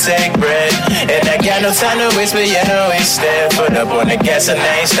know to take bread. And I got no time to waste, but yeah, don't waste that. Put up on the gas and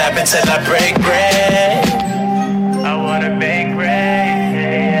I ain't stopping till I break bread. I wanna make bread.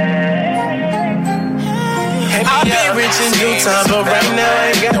 I'll be rich in due time, but right now I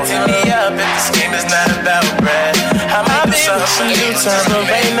ain't got time. Hit me up if the scheme is not about bread. I'll be rich in due time, but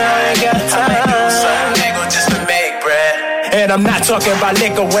right now I ain't got time. I might do something legal just to make bread. And And I'm not talking about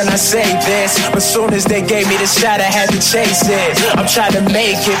liquor when I say this, but soon as they gave me the shot, I had to chase it. I'm trying to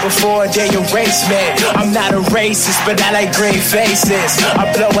make it before they erase me. I'm not a racist, but I like green faces. I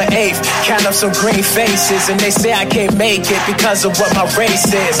blow an eighth, count up some green faces, and they say I can't make it because of what my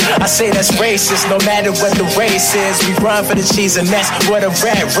race is. I say that's racist, no matter what the race is. We run for the cheese, and that's what a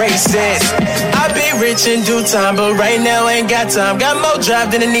rat race is. I'll be rich in due time, but right now ain't got time. Got more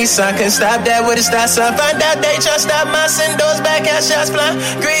drive than a Nissan, can stop that with a stop sign. Find out they try to stop my send doors back, out shots flying.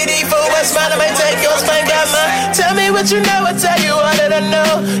 Greedy for what's mine, I might take yours, fine, got mine. Tell me what you know, I tell you all that I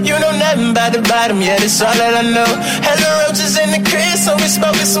know. You know nothing about the bottom, yeah, that's all that I know. Hello roaches in the crib, so we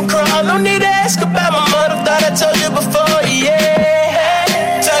smoking some crawl. No need to ask about my mother, thought I told you before,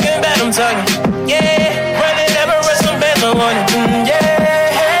 yeah. Talking about I'm talking, yeah. Running up and run some bands, I want it,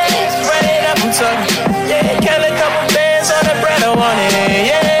 yeah. Running up, I'm talking, yeah. Count a couple bands on the bread, I want it,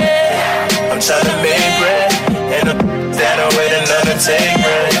 yeah. I'm trying to make bread, and I'm down with another take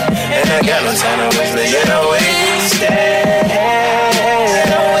bread. And I got no time to waste, but you know waste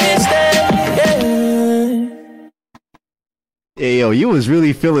Hey, yo, you was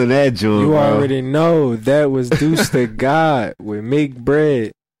really feeling that joint, You bro. already know that was Deuce to God with Make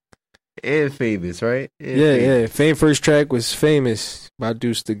Bread. And Famous, right? And Yeah. First track was Famous by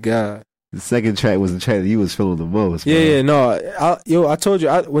Deuce to God. The second track was the track that you was feeling the most, bro. I told you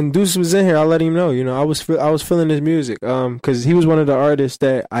when Deuce was in here, I let him know. You know, I was feeling his music, because he was one of the artists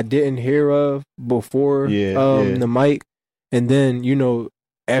that I didn't hear of before, the mic, and then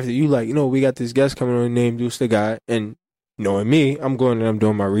after you we got this guest coming on named Deuce the God, and knowing me, I'm going and I'm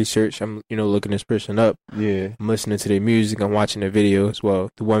doing my research. I'm looking this person up. Yeah, I'm listening to their music. I'm watching their videos. Well,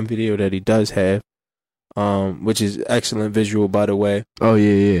 the one video that he does have. Which is excellent visual, by the way. Oh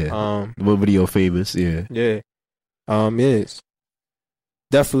yeah. One video Famous, yeah. It's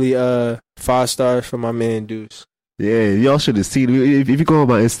definitely 5 stars for my man Deuce. Yeah, y'all should have seen him. If you go on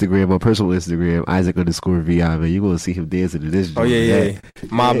my Instagram, my personal Instagram, Isaac_VI, man, you're gonna see him dancing to this joint. Oh yeah.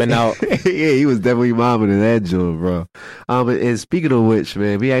 Mobbing out. Yeah, he was definitely mobbing in that joint, bro. And speaking of which,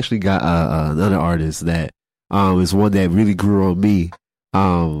 man, we actually got another artist that is one that really grew on me.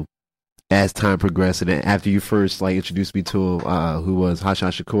 As time progressed, and after you first introduced me to him, who was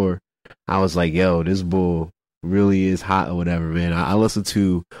Hassan Shakur, I was like, yo, this bull really is hot or whatever, man. I listened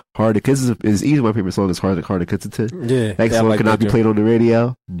to Hard to Kiss. It's easy. My favorite song is Hard to Kensington. Yeah, that song cannot be played on the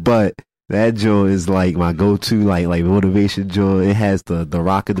radio, but that joint is like my go-to, like motivation joint. It has the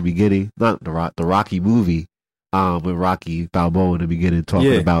Rock in the beginning, not the Rock, the Rocky movie, with Rocky Balboa in the beginning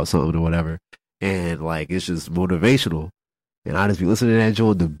talking about something or whatever, and it's just motivational. And I just be listening to that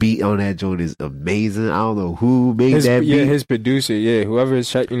joint. The beat on that joint is amazing. I don't know who made that beat. Yeah, his producer. Yeah, whoever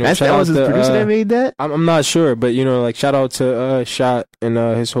is that was his producer that made that. I'm not sure, but shout out to Shot and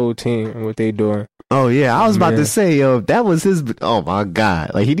his whole team and what they doing. Oh yeah, I was about to say, yo, that was his. Oh my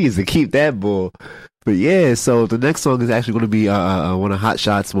god, he needs to keep that bull. But yeah, so the next song is actually going to be one of Hot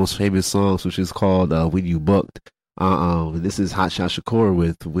Shot's most famous songs, which is called "When You Booked." This is Hot Shot Shakur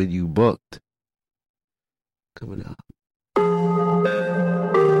with "When You Booked." Coming up.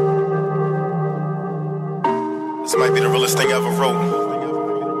 This might be the realest thing I ever wrote.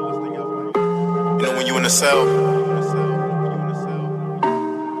 When you in the cell,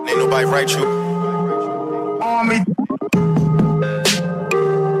 ain't nobody write you. On me.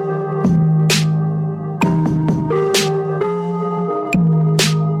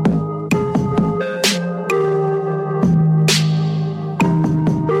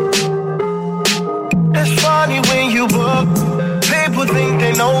 It's funny when you book. People think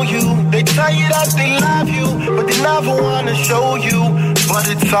they know you. They tell you that they love you, but they never wanna show you. But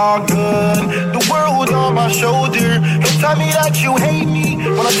it's all good. The world on my shoulder. Don't tell me that you hate me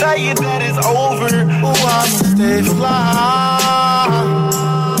when I tell you that it's over. Ooh, I'ma stay fly.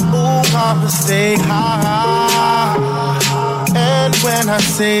 Ooh, I'ma stay high. And when I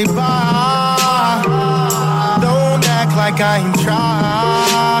say bye, don't act like I ain't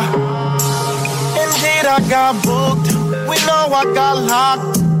try. Indeed, I got booked. We know I got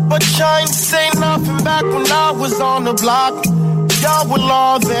locked, but y'all ain't say nothing back when I was on the block. Y'all were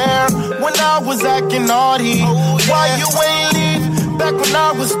all there when I was acting naughty. Why you ain't leave back when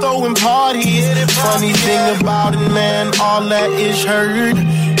I was throwing parties? Funny thing about it, man, all that is heard.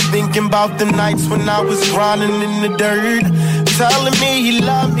 Thinking about the nights when I was grinding in the dirt. Telling me you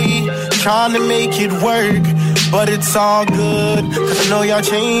love me, trying to make it work. But it's all good, cause I know y'all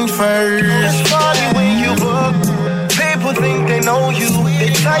change first. It's funny when you book. People think they know you.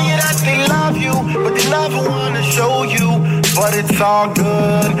 They tell you that they love you, but they never wanna show you. But it's all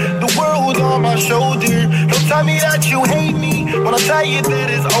good. The world on my shoulder. Don't tell me that you hate me when I tell you that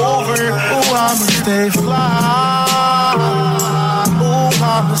it's over. Ooh, I'ma stay fly.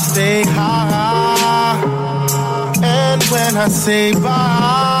 I'ma stay high. And when I say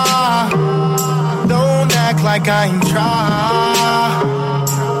bye, don't act like I ain't try.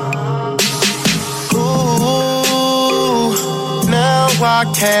 Ooh, now I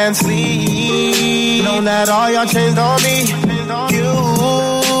can't sleep. Know that all y'all changed on me. You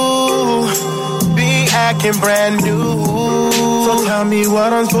be acting brand new. So tell me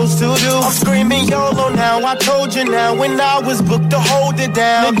what I'm supposed to do. I'm screaming YOLO now. I told you now when I was booked to hold it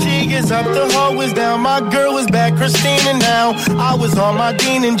down. The G is up, the hoe is down. My girl is back, Christina now. I was on my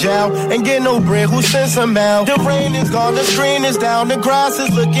Dean in jail. And get no bread, who sent some mail? The rain is gone, the screen is down. The grass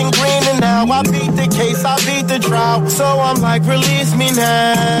is looking greener now. I beat the case, I beat the trial. So I'm like, release me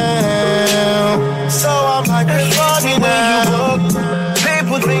now. So I'm like, release me now.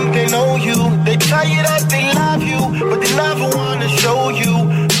 People think they know you. They tell you that they love you, but they never wanna show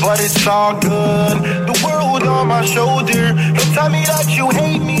you. But it's all good. The world on my shoulder. Don't tell me that you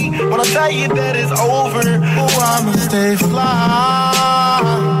hate me when I tell you that it's over. Ooh, I'ma stay fly.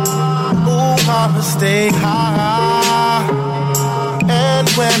 Ooh, I'ma stay high. And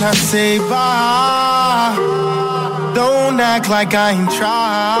when I say bye, don't act like I ain't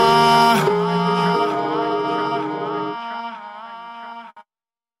try.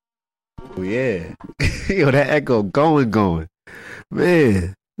 Yeah. Yo, that echo going.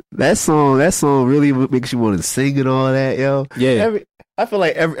 Man, that song really makes you want to sing and all that, yo. Yeah. I feel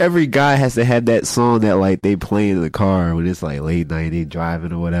like every guy has to have that song that like they play in the car when it's like late night, they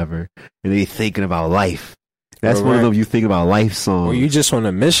driving or whatever, and they thinking about life. That's one of them you think about life songs. Or you just on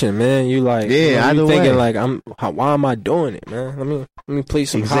a mission, man. You like, you thinking like, why am I doing it, man? Let me play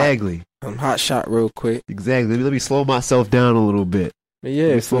some hot shot real quick. Exactly. Let me slow myself down a little bit.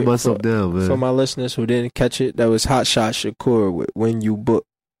 Yeah, slow myself down, man. For my listeners who didn't catch it, that was Hot Shot Shakur with When You Book.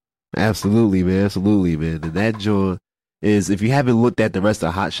 Absolutely, man. And that joint is, if you haven't looked at the rest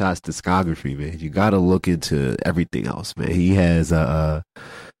of Hot Shot's discography, man, you got to look into everything else, man. He has a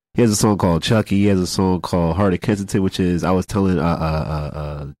song called Chucky. He has a song called Heart of Kensington, which is, I was telling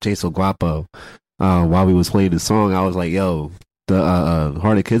Jason Guapo while we was playing the song, I was like, yo, the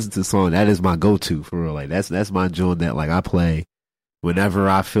Heart of Kensington song, that is my go-to for real. Like that's my joint that like I play whenever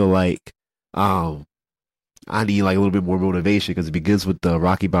I feel like I need like a little bit more motivation, because it begins with the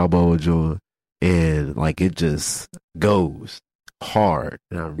Rocky Balboa joint and like it just goes hard.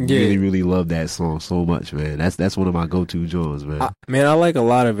 And I really love that song so much, man. That's one of my go-to joints, man. I like a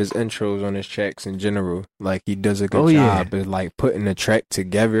lot of his intros on his tracks in general. Like he does a good job of like putting the track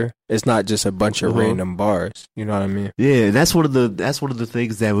together. It's not just a bunch of random bars. You know what I mean? Yeah, and that's one of the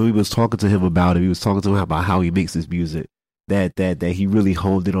things that when we was talking to him about it, we was talking to him about how he makes his music. That he really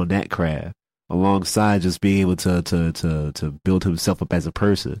honed in on that craft, alongside just being able to build himself up as a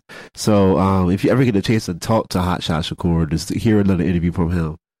person. So if you ever get a chance to talk to Hot Shot Shakur, just to hear another interview from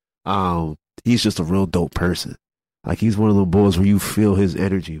him, he's just a real dope person. Like he's one of those boys where you feel his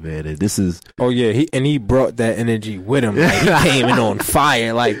energy, man. And this is he brought that energy with him. Like, he came in on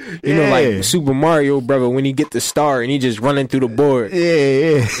fire, like you know, like Super Mario, brother. When he get the star and he just running through the board.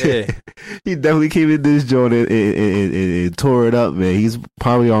 Yeah. He definitely came in this joint and tore it up, man. He's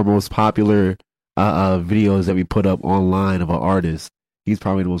probably our most popular videos that we put up online of an artist. He's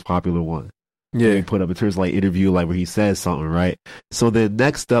probably the most popular one. Yeah, we put up in terms of like interview, like where he says something, right? So then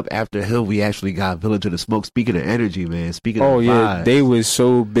next up after him, we actually got Village of the Smoke. Speaking of energy, man. Speaking of vibes. They was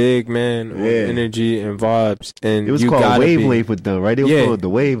so big, man. On energy and vibes, and it was called Wavelength with them, right? They was called the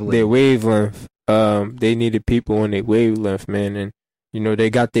Wavelength. Their Wavelength. They needed people on their wavelength, man, and you know they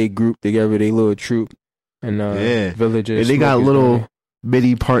got their group together, their little troop, and Village of the Smoke. And they got little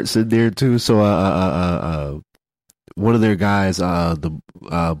mini parts in there too. So one of their guys, the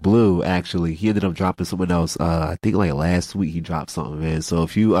Blue, actually, he ended up dropping someone else. I think like last week he dropped something, man. So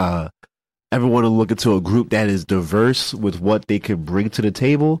if you ever want to look into a group that is diverse with what they can bring to the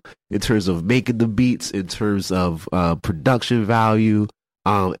table in terms of making the beats, in terms of production value,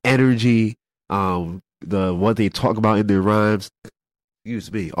 energy, what they talk about in their rhymes, excuse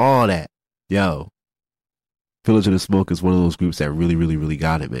me, all that, yo. Village of the Smoke is one of those groups that really, really, really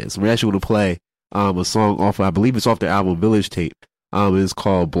got it, man. So we're actually going to play a song off, I believe it's off their album Village Tape. It's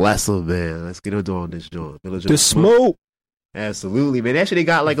called Bless 'Em, man. Let's get into on this joint. Village of the Smoke. Absolutely, man. Actually, they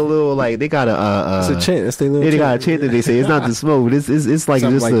got like a little, like they got it's a chant. That's their little they got a chant that they say. It's not the smoke, but it's like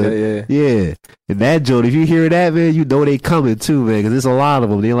something just like that, yeah. And that joint, if you hear that, man, you know they coming too, man, because there's a lot of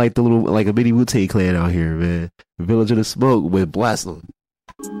them. They like the little, like a mini Wu-Tang Clan out here, man. Village of the Smoke with Bless 'Em.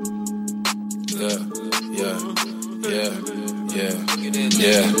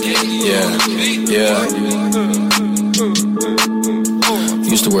 Yeah.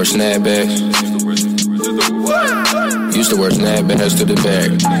 Used to wear snapbacks.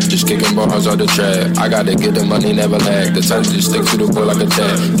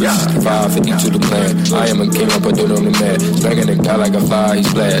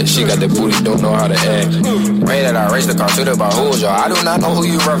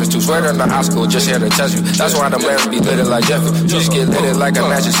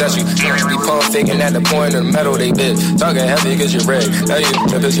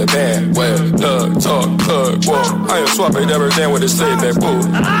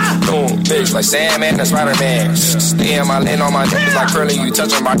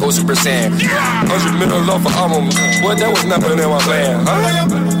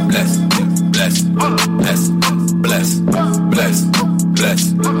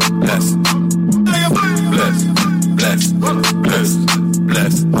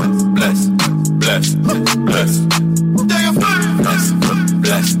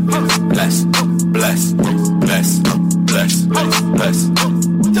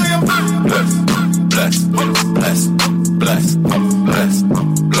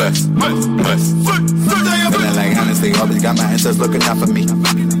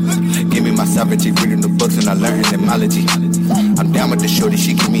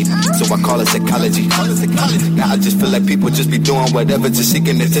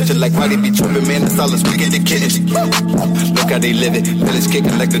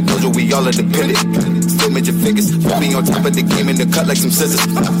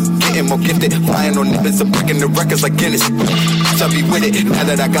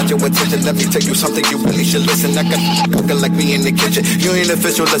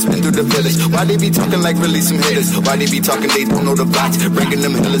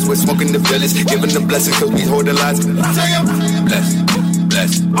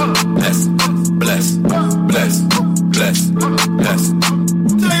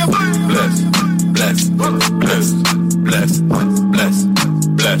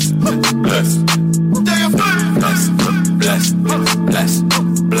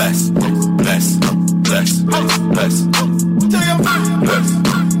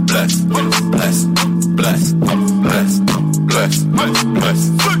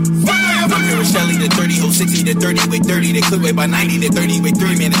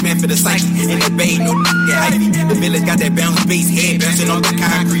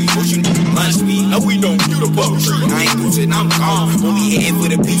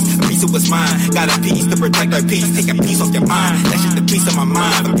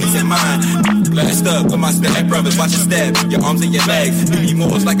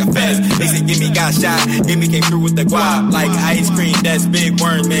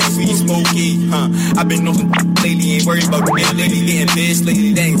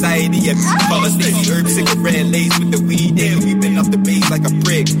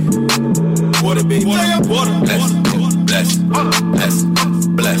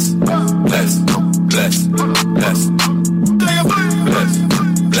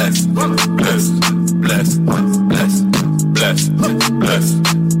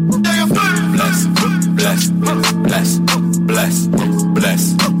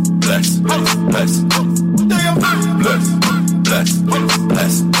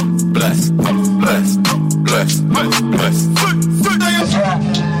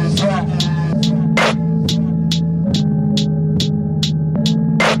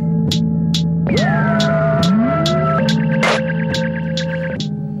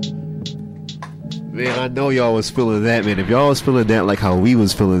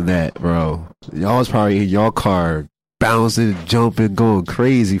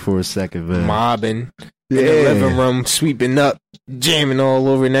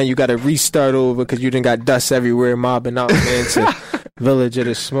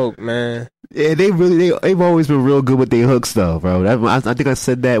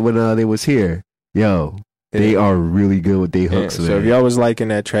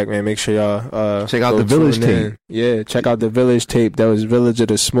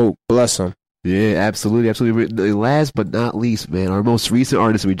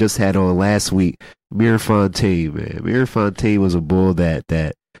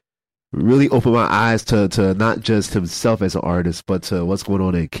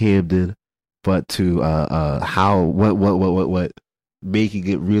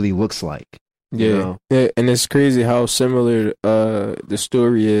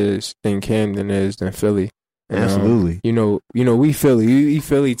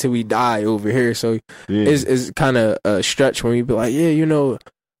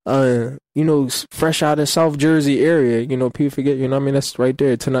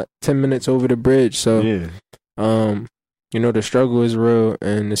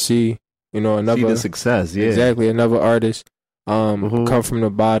 another see the success. Yeah, exactly. Another artist come from the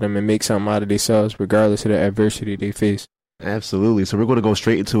bottom and make something out of themselves, regardless of the adversity they face. Absolutely. So we're going to go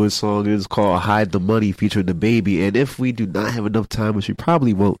straight into his song. It is called Hide the Money featuring the Baby. And if we do not have enough time, which we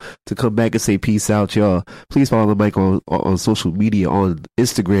probably won't, to come back and say peace out, y'all, please follow the mic on social media, on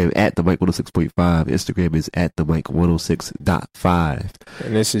Instagram at the mic 106.5. Instagram is at the mic 106.5.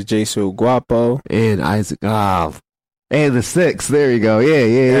 And this is Jason Guapo. And Isaac. And the 6. There you go.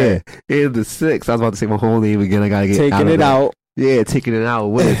 Yeah. And the 6. I was about to say my whole name again. I got to get taking it out. Yeah, taking it out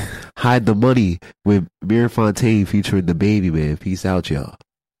with Hide the Money with Mir Fontaine featuring the Baby, man. Peace out, y'all.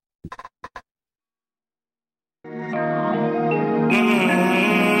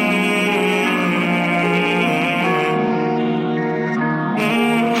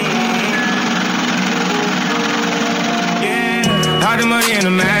 Hide the money in the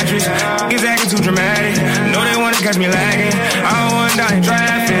mattress. Niggas acting too dramatic. Know they wanna catch me lagging. I don't wanna die in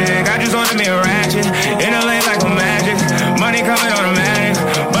traffic. I just ordered me a ratchet. In a lane like a magic. Money coming automatic.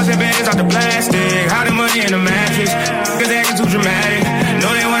 Bustin' bands out the plastic. Hide the money in the mattress. Niggas acting too dramatic.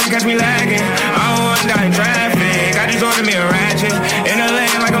 Know they wanna catch me lagging. I don't wanna die in traffic. I just ordered me a ratchet. In a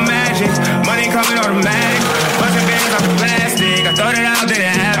lane like a magic. Money coming automatic. Bustin' bands out the plastic. I thought it out,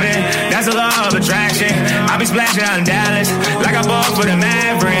 didn't happen. That's the law of attraction. I be splashing out in Dallas. Like I bought for the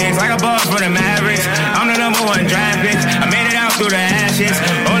Mavericks. I'm the number 1 draft pick. I made it out through the ashes.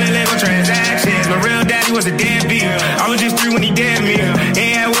 Only legal transactions. My real daddy was a deadbeat. I was just 3 when he dead me. He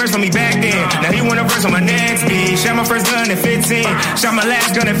ain't had words for me back then. Now he want a verse on my next beat. Shot my first gun at 15. Shot my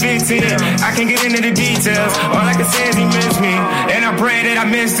last gun at 15. I can't get into the details. All I can say is he missed me. And I pray that I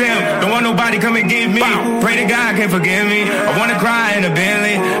miss him. Don't want nobody come and get me. Pray to God can forgive me. I wanna cry in a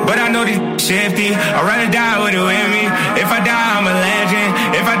Bentley, but I know this shifty. I'd rather die with it with me. If I die, I'm a legend.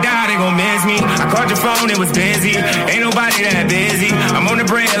 If I die, they gon' miss me. I called your phone, it was busy. Ain't nobody that busy. I'm on the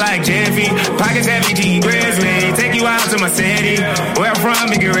bread like Jiffy. Pockets heavy, G Grizzly. Take you out to my city. Where I'm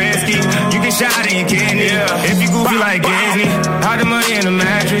from, make it risky. You get shot in your kidney. If you goofy like Disney. Hide the money in the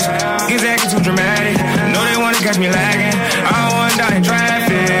mattress. Niggas acting too dramatic. Know they wanna catch me lagging. I don't wanna die in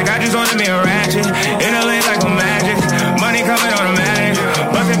traffic. I just ordered me a ratchet. In a lane like a magic. Money coming automatic.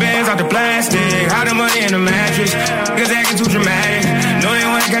 Bustin' bands out the plastic. Hide the money in the mattress. Niggas acting too dramatic. Know they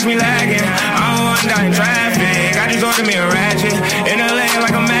wanna catch me lagging. I don't wanna die in traffic. I just ordered me a ratchet. In a lane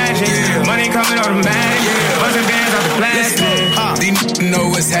like a magic. Money coming automatic. Bustin' bands out the plastic. These know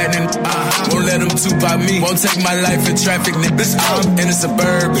what's happening. Won't let them Tupac me. Won't take my life in traffic, niggas. I'm in the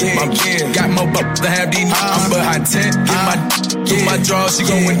suburb. Got more bucks to have these. I'm behind 10. Get my draw, she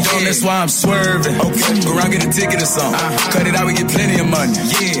going dumb. That's why I'm swerving. Around get a ticket or something. Cut it out, we get plenty of money.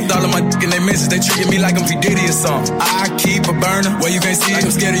 All of my in they misses, they treating me like I'm P. Diddy or something. I keep a burner. Where you can't see it,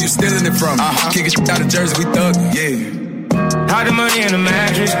 I'm scared of you stealing it from me. Kicking shit out of Jersey, we thuggin', Hide the money in the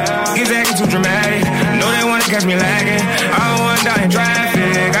mattress. Niggas acting too dramatic. Know they wanna catch me lagging. I don't wanna die in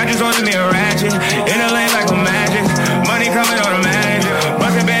traffic. I just ordered me a ratchet. In a lane like a magic. Money coming automatic.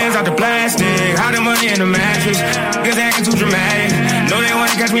 Bustin' bands out the plastic. Hide the money in the mattress. Niggas acting too dramatic. Know they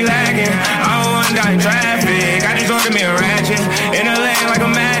wanna catch me lagging. I don't wanna die in traffic. I just ordered me a ratchet. In a lane like a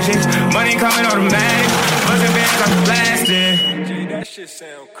magic. Money coming automatic. Bustin' bands out the plastic. That shit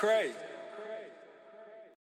sound crazy.